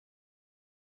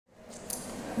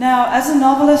Now, as a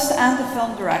novelist and a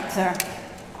film director,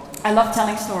 I love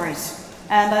telling stories.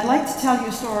 And I'd like to tell you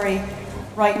a story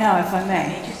right now, if I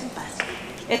may.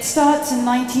 It starts in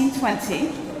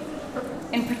 1920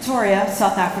 in Pretoria,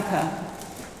 South Africa,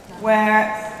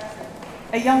 where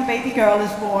a young baby girl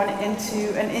is born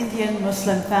into an Indian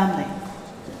Muslim family.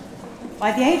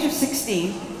 By the age of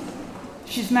 16,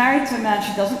 she's married to a man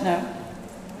she doesn't know,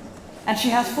 and she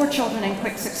has 4 children in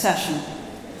quick succession.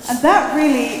 And that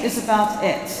really is about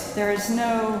it. There is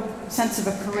no sense of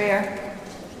a career,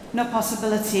 no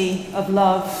possibility of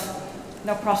love,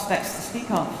 no prospects to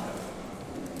speak of.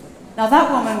 Now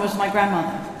that woman was my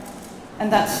grandmother,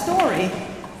 and that story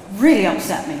really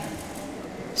upset me.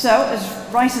 So, as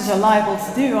writers are liable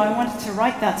to do, I wanted to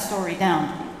write that story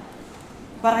down.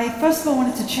 But I first of all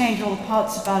wanted to change all the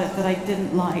parts about it that I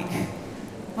didn't like.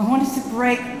 I wanted to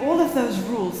break all of those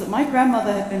rules that my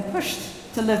grandmother had been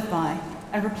pushed to live by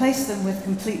and replace them with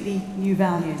completely new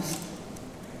values.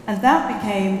 And that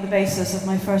became the basis of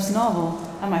my first novel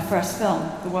and my first film,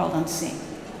 The World Unseen,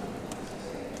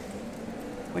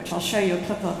 which I'll show you a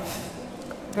clip of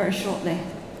very shortly.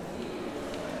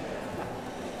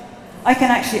 I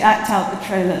can actually act out the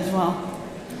trailer as well.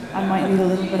 I might need a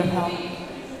little bit of help.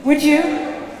 Would you?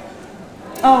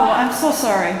 Oh, I'm so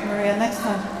sorry, Maria, next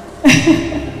time.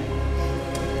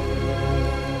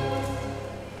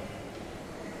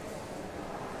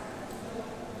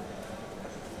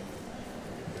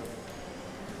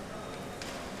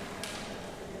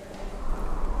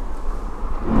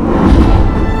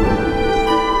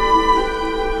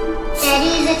 Daddy,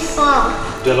 is it far?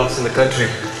 There are lots in the country.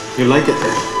 You like it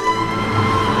there?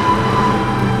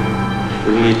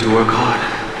 We need to work hard.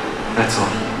 That's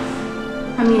all.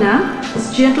 Amina,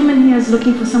 this gentleman here is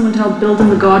looking for someone to help build in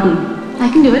the garden. I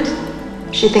can do it.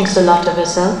 She thinks a lot of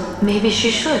herself. Maybe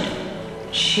she should.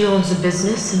 She owns a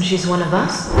business and she's one of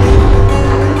us.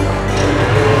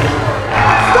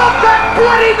 Stop that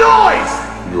bloody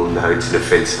noise! You'll know it's an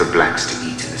offence for blacks to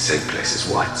eat in the same place as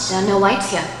whites. There are no whites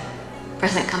here.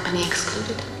 Present company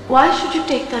excluded. Why should you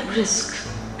take that risk?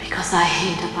 Because I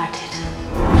hate apartheid.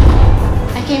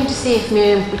 I came to see if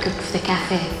Miriam could cook for the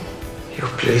cafe. Your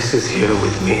place is here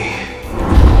with me.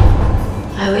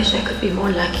 I wish I could be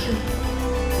more like you.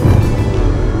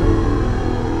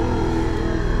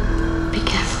 Be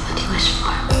careful what you wish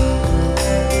for.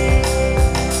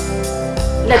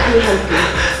 Let me help you.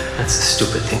 That's a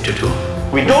stupid thing to do.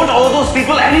 We don't owe those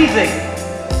people anything!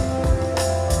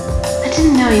 I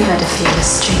didn't know you had a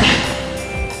fearless streak.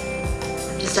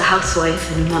 Just a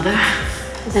housewife and a mother.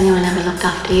 Has anyone ever looked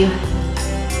after you?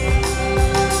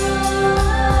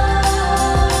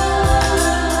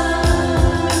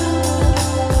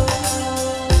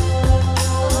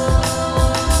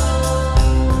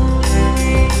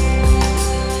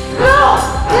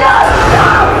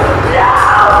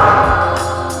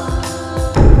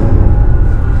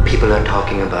 People are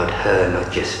talking about her,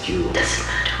 not just you. Doesn't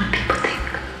matter what people think,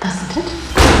 doesn't it?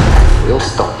 We'll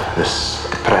stop this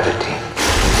depravity.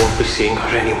 We won't be seeing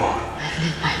her anymore. I've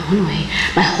lived my own way,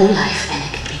 my whole life, and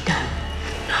it can be done.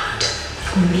 Not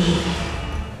for me.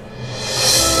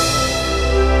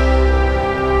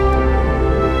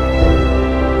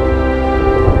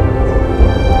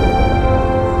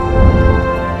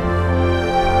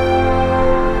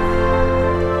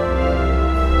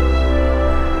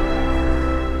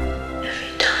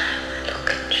 Every time I look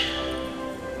at you,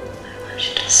 I want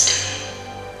you to stay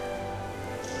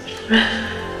forever.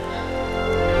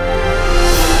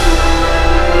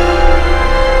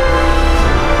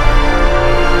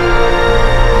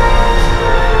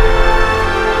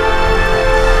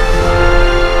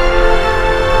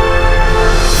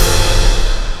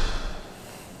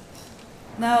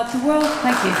 Now, the world,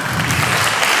 thank you.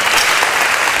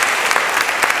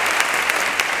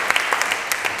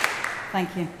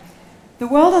 Thank you. The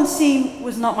World Unseen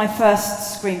was not my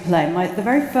first screenplay. The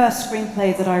very first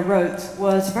screenplay that I wrote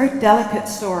was a very delicate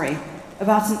story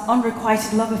about an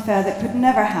unrequited love affair that could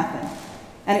never happen.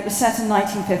 And it was set in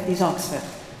 1950s Oxford.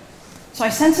 So I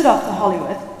sent it off to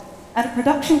Hollywood, and a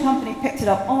production company picked it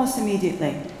up almost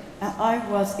immediately. And I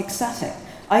was ecstatic.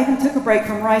 I even took a break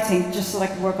from writing just so I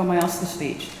could work on my Oscar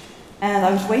speech. And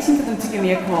I was waiting for them to give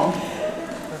me a call.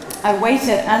 I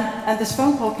waited, and this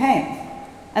phone call came.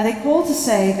 And they called to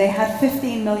say they had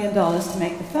 $15 million to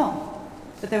make the film.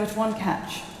 But there was one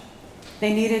catch.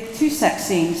 They needed 2 sex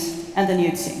scenes and a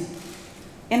nude scene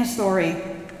in a story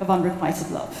of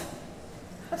unrequited love.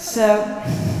 So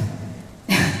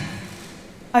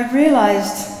I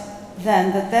realized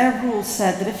then that their rules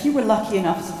said that if you were lucky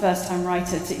enough as a first-time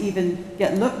writer to even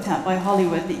get looked at by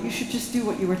Hollywood, that you should just do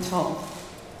what you were told.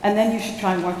 And then you should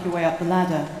try and work your way up the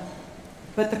ladder.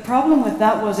 But the problem with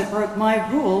that was it broke my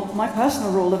rule, my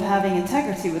personal rule of having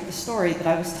integrity with the story that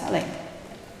I was telling.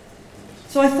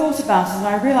 So I thought about it and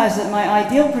I realized that my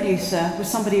ideal producer was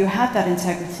somebody who had that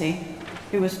integrity,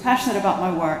 who was passionate about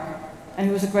my work, and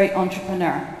who was a great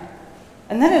entrepreneur.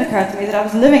 And then it occurred to me that I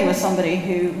was living with somebody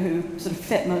who sort of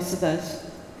fit most of those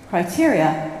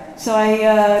criteria. So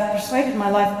I persuaded my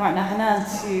life partner Hanan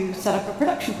to set up a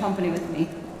production company with me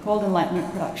called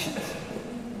Enlightenment Productions.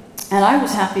 And I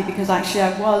was happy because actually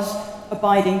I was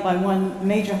abiding by one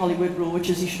major Hollywood rule, which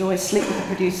is you should always sleep with the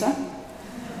producer.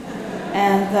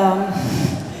 And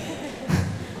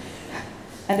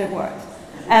it worked.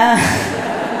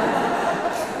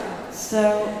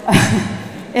 So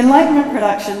Enlightenment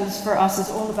Productions for us is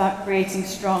all about creating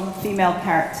strong female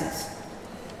characters.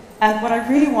 And what I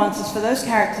really want is for those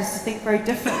characters to think very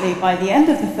differently by the end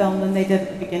of the film than they did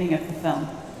at the beginning of the film.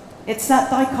 It's that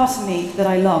dichotomy that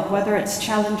I love, whether it's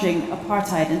challenging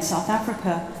apartheid in South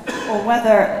Africa, or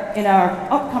whether in our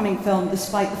upcoming film,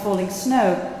 Despite the Falling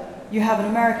Snow, you have an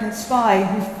American spy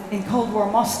in Cold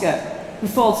War Moscow who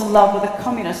falls in love with a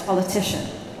communist politician.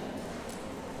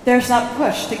 There's that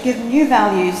push to give new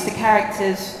values to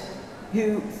characters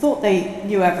who thought they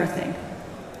knew everything.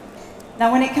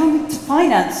 Now, when it comes to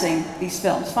financing these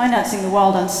films, financing The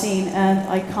Wild Unseen and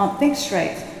I Can't Think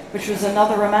Straight, which was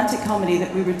another romantic comedy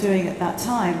that we were doing at that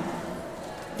time,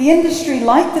 the industry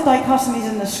liked the dichotomies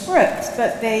in the script,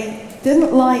 but they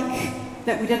didn't like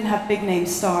that we didn't have big name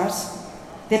stars.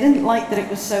 They didn't like that it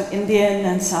was so Indian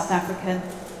and South African.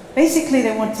 Basically,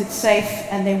 they wanted safe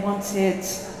and they wanted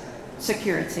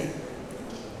security.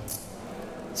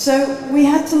 So we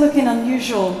had to look in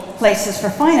unusual places for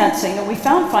financing, and we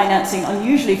found financing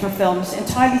unusually for films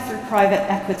entirely through private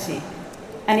equity.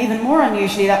 And even more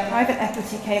unusually, that private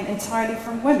equity came entirely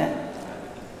from women.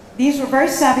 These were very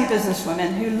savvy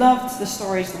businesswomen who loved the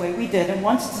stories the way we did and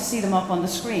wanted to see them up on the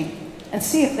screen and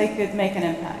see if they could make an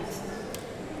impact.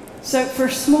 So for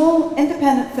small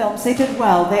independent films, they did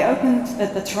well. They opened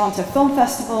at the Toronto Film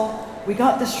Festival, we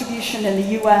got distribution in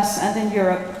the US and in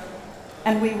Europe,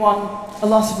 and we won a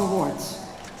lot of awards.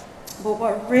 But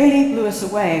what really blew us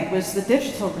away was the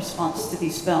digital response to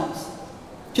these films.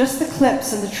 Just the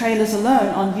clips and the trailers alone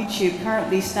on YouTube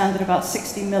currently stand at about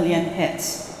 60 million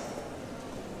hits.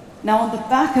 Now on the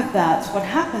back of that, what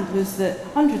happened was that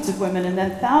hundreds of women and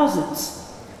then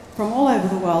thousands from all over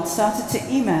the world started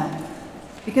to email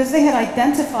because they had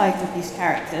identified with these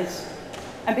characters,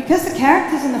 and because the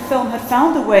characters in the film had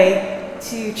found a way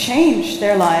to change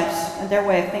their lives and their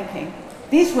way of thinking.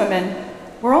 These women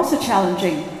were also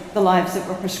challenging the lives that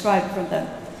were prescribed for them.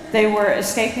 They were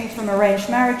escaping from arranged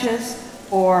marriages,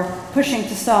 or pushing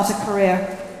to start a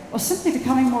career, or simply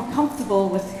becoming more comfortable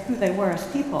with who they were as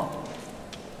people.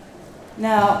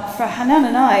 Now, for Hanan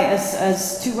and I,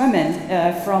 as two women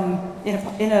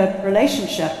in a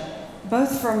relationship,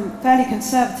 both from fairly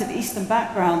conservative Eastern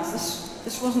backgrounds,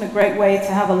 this wasn't a great way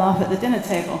to have a laugh at the dinner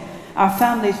table. Our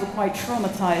families were quite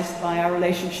traumatized by our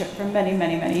relationship for many,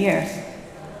 many, many years.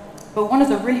 But one of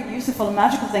the really beautiful and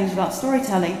magical things about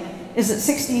storytelling is that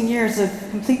 16 years of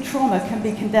complete trauma can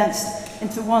be condensed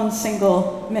into one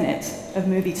single minute of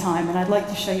movie time. And I'd like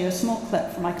to show you a small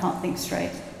clip from I Can't Think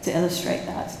Straight to illustrate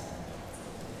that.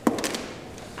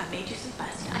 I made you some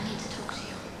pasta. I need to talk to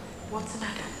you. What's the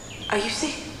matter? Are you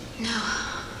sick? No,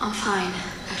 I'm fine.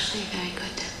 Actually, very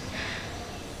good.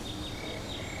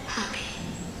 Happy.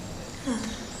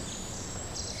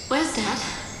 Where's Dad?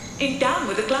 In town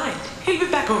with a client. He'll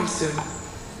be back home soon.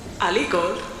 Ali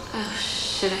called. Oh,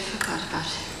 shit, I forgot about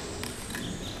him.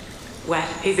 Well,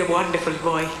 he's a wonderful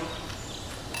boy.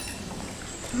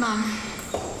 Mom,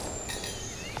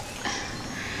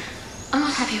 I'm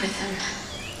not happy with him.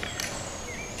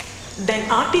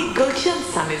 Then Auntie Gulshan's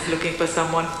son is looking for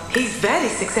someone. He's very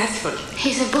successful.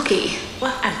 He's a bookie.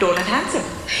 Well, and tall and handsome.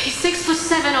 He's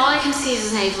 6'7", all I can see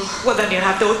is his navel. Well, then you'll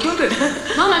have to old children.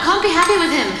 Mom, I can't be happy with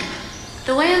him.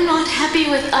 The way I'm not happy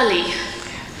with Ali.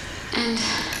 And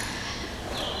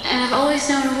I've always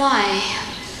known why.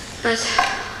 But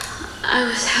I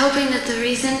was hoping that the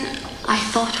reason I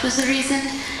thought was the reason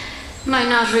might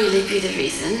not really be the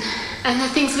reason. And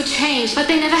that things would change, but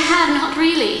they never have, not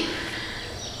really.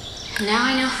 And now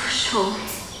I know for sure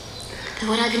that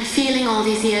what I've been feeling all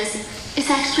these years is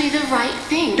actually the right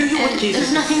thing. Do you want Jesus?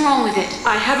 There's nothing wrong with it.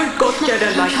 I haven't got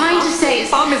cheddar like I'm trying to say is,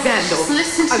 Parmesan though. just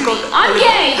listen to I've me. got I'm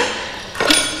gay!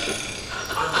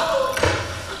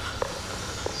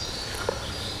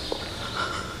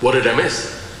 What did I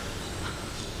miss?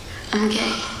 I'm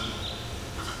gay.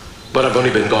 But I've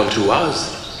only been gone 2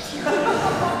 hours.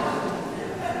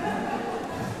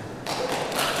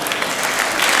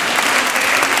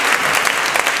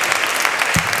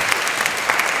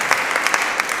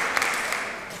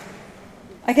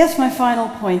 I guess my final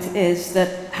point is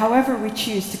that however we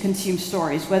choose to consume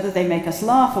stories, whether they make us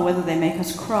laugh or whether they make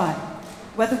us cry,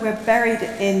 whether we're buried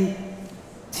in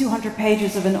 200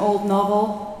 pages of an old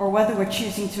novel or whether we're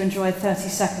choosing to enjoy a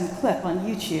 30-second clip on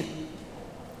YouTube,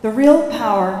 the real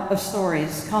power of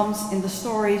stories comes in the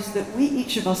stories that we,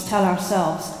 each of us, tell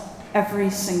ourselves every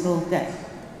single day.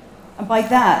 And by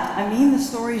that, I mean the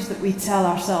stories that we tell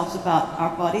ourselves about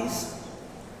our bodies,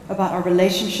 about our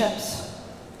relationships,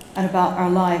 and about our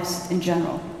lives in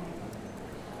general.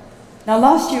 Now,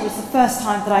 last year was the first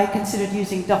time that I considered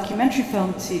using documentary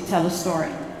film to tell a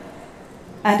story.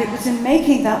 And it was in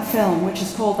making that film, which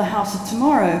is called The House of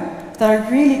Tomorrow, that I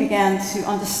really began to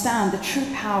understand the true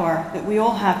power that we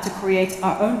all have to create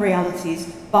our own realities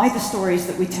by the stories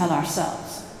that we tell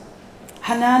ourselves.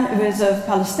 Hanan, who is of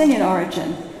Palestinian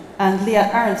origin, and Leah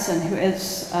Aronson, who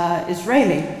is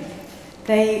Israeli,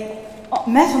 they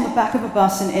met on the back of a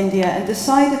bus in India and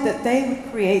decided that they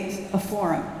would create a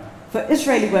forum for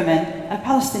Israeli women and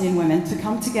Palestinian women to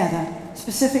come together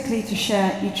specifically to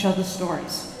share each other's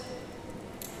stories.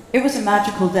 It was a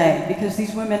magical day because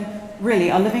these women really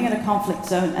are living in a conflict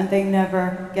zone and they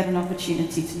never get an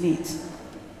opportunity to meet.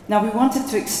 Now, we wanted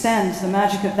to extend the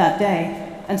magic of that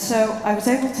day, and so I was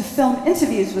able to film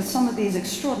interviews with some of these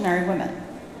extraordinary women.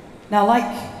 Now,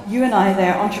 like you and I, they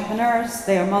are entrepreneurs,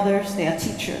 they are mothers, they are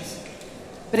teachers.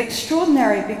 But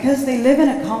extraordinary because they live in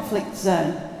a conflict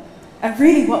zone. And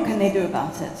really, what can they do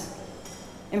about it?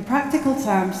 In practical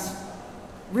terms,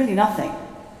 really nothing.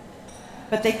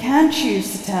 But they can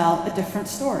choose to tell a different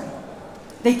story.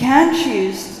 They can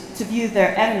choose to view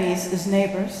their enemies as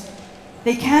neighbors.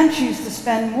 They can choose to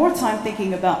spend more time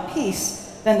thinking about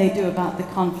peace than they do about the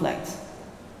conflict.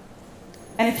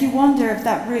 And if you wonder if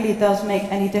that really does make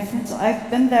any difference, I've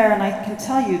been there and I can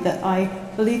tell you that I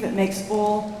believe it makes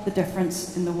all the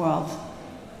difference in the world.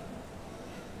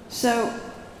 So,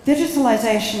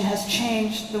 digitalization has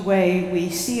changed the way we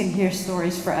see and hear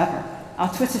stories forever.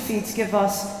 Our Twitter feeds give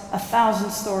us 1,000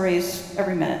 stories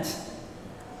every minute.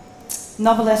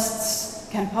 Novelists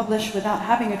can publish without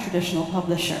having a traditional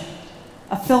publisher.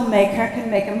 A filmmaker can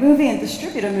make a movie and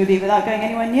distribute a movie without going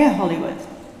anywhere near Hollywood.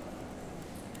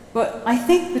 But I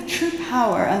think the true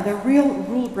power and the real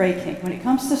rule breaking when it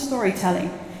comes to storytelling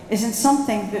is in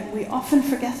something that we often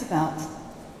forget about.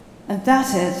 And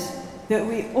that is that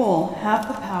we all have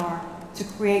the power to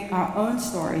create our own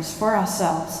stories for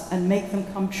ourselves and make them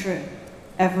come true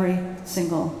every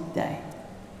single day.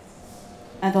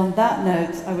 And on that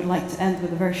note, I would like to end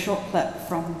with a very short clip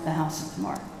from The House of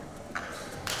Tomorrow.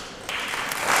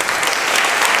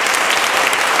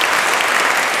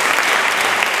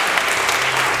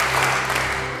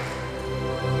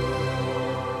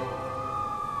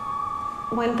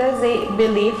 When there's a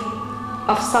belief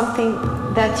of something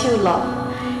that you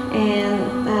love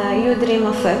and you dream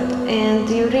of it and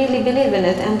you really believe in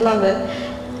it and love it,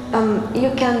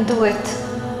 you can do it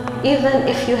even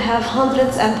if you have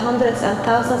hundreds and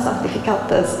thousands of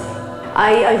difficulties.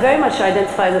 I very much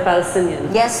identify as a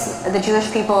Palestinian. Yes, the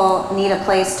Jewish people need a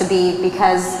place to be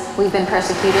because we've been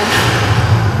persecuted.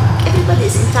 Everybody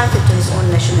is entitled to his own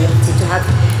nationality, to have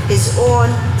his own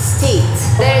state.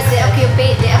 There's the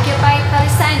occupied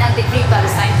Palestine and the Free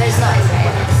Palestine. There's no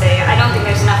Israel. So I don't think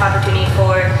there's enough opportunity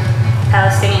for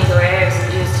Palestinians or Arabs and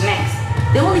Jews to mix.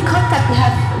 The only contact we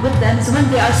have with them is when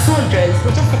they are soldiers.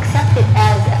 We just accept it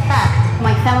as a fact.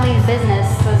 My family's business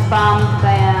was bombed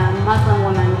by a Muslim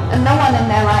woman. And no one in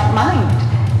their right mind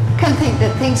can think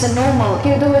that things are normal.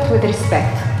 You do it with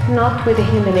respect, not with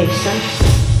humiliation.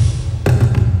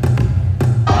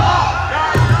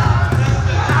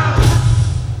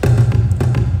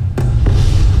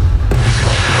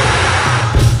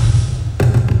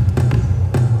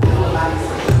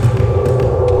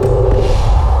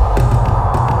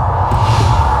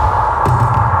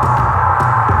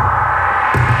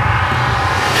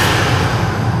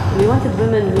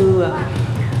 Women who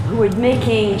were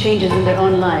making changes in their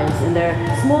own lives, in their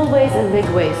small ways and big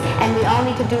ways. And we all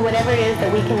need to do whatever it is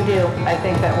that we can do. I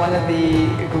think that one of the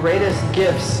greatest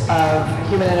gifts of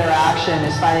human interaction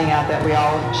is finding out that we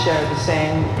all share the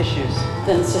same issues.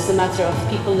 Then it's just a matter of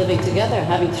people living together,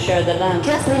 having to share the land.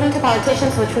 Just leaving to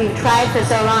politicians, which we've tried for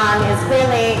so long, is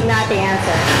clearly not the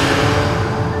answer.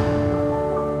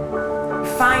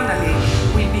 Finally,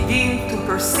 we begin to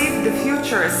perceive the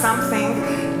future as something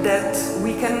that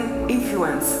we can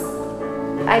influence.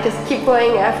 I just keep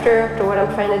going after what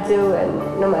I'm trying to do,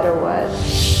 and no matter what.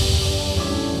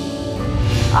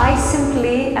 I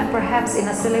simply, and perhaps in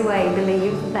a silly way,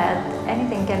 believe that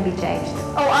anything can be changed.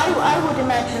 Oh, I would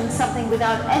imagine something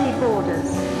without any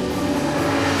borders.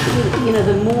 you know,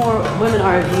 the more women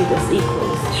are viewed as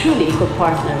equals, truly equal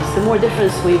partners, the more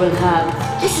difference we will have.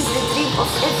 This is the dream of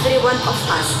every one of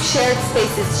us. Shared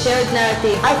spaces, shared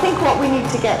narrative. I think what we need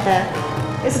to get there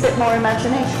is a bit more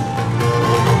imagination.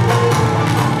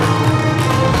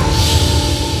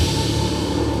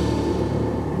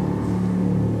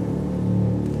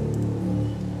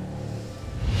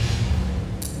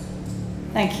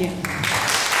 Thank you.